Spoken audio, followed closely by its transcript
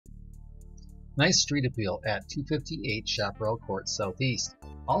Nice street appeal at 258 Chaparral CT Southeast.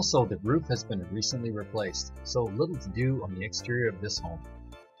 Also, the roof has been recently replaced, so little to do on the exterior of this home.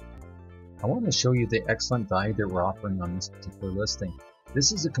 I want to show you the excellent value that we're offering on this particular listing.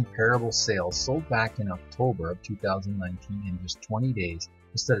 This is a comparable sale sold back in October of 2019 in just 20 days.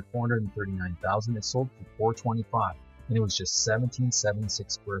 Instead of $439,000, it sold for $425,000, and it was just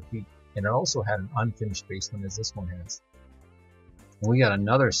 1776 square feet. And it also had an unfinished basement as this one has. And we got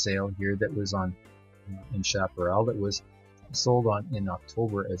another sale here that was on in Chaparral that was sold in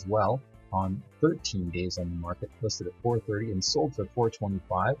October as well, on 13 days on the market, listed at $430,000 and sold for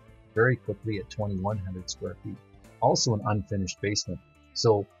 $425,000 very quickly at 2,100 square feet. Also an unfinished basement.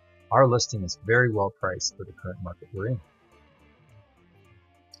 So our listing is very well priced for the current market we're in.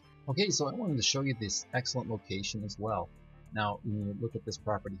 Okay, so I wanted to show you this excellent location as well. Now, when you look at this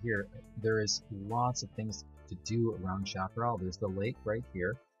property here, there is lots of things to do around Chaparral. There's the lake right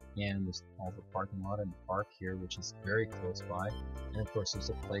here, and there's all the parking lot and park here, which is very close by. And of course, there's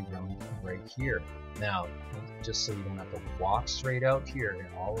a playground right here. Now, just so you don't have to walk straight out here and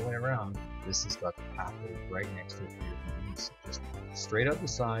all the way around, this has got the pathway right next to it for your convenience. So just straight out the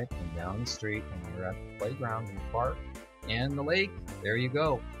side and down the street, and you're at the playground and the park and the lake. There you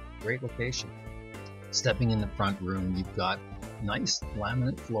go. Great location. Stepping in the front room, you've got nice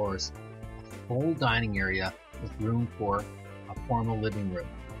laminate floors, a full dining area with room for a formal living room.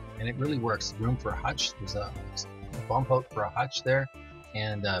 And it really works. Room for a hutch. There's a bump out for a hutch there,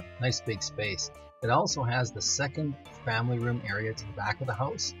 and a nice big space. It also has the second family room area to the back of the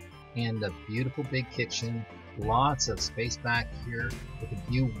house, and a beautiful big kitchen. Lots of space back here with a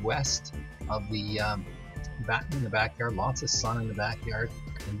view west of the in the backyard. Lots of sun in the backyard.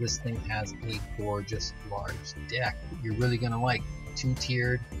 And this thing has a gorgeous large deck that you're really going to like.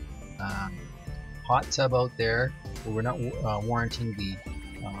 Two-tiered hot tub out there. Well, we're not warranting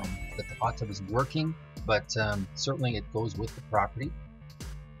that the hot tub is working, but certainly it goes with the property.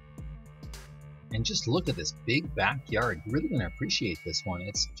 And just look at this big backyard. You're really going to appreciate this one.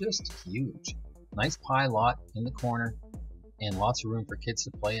 It's just huge. Nice pie lot in the corner, and lots of room for kids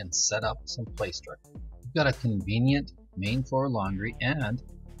to play and set up some play structure. You've got a convenient main floor laundry and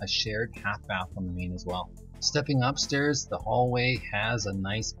a shared half bath on the main as well. Stepping upstairs, the hallway has a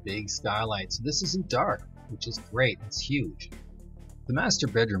nice big skylight, so this isn't dark, which is great. It's huge. The master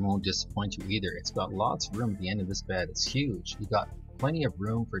bedroom won't disappoint you either. It's got lots of room at the end of this bed. It's huge. You've got plenty of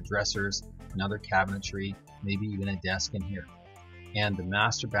room for dressers, another cabinetry, maybe even a desk in here. And the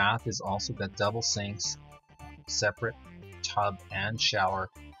master bath has also got double sinks, separate tub and shower,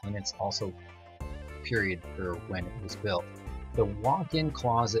 and it's also period for when it was built. The walk-in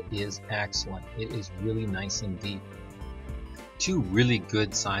closet is excellent. It is really nice and deep. Two really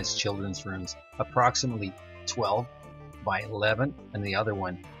good sized children's rooms, approximately 12 by 11, and the other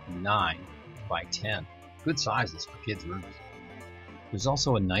one 9 by 10. Good sizes for kids' rooms. There's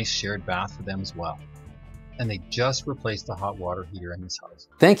also a nice shared bath for them as well. And they just replaced the hot water heater in this house.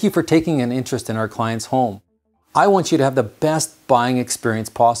 Thank you for taking an interest in our client's home. I want you to have the best buying experience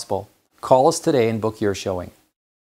possible. Call us today and book your showing.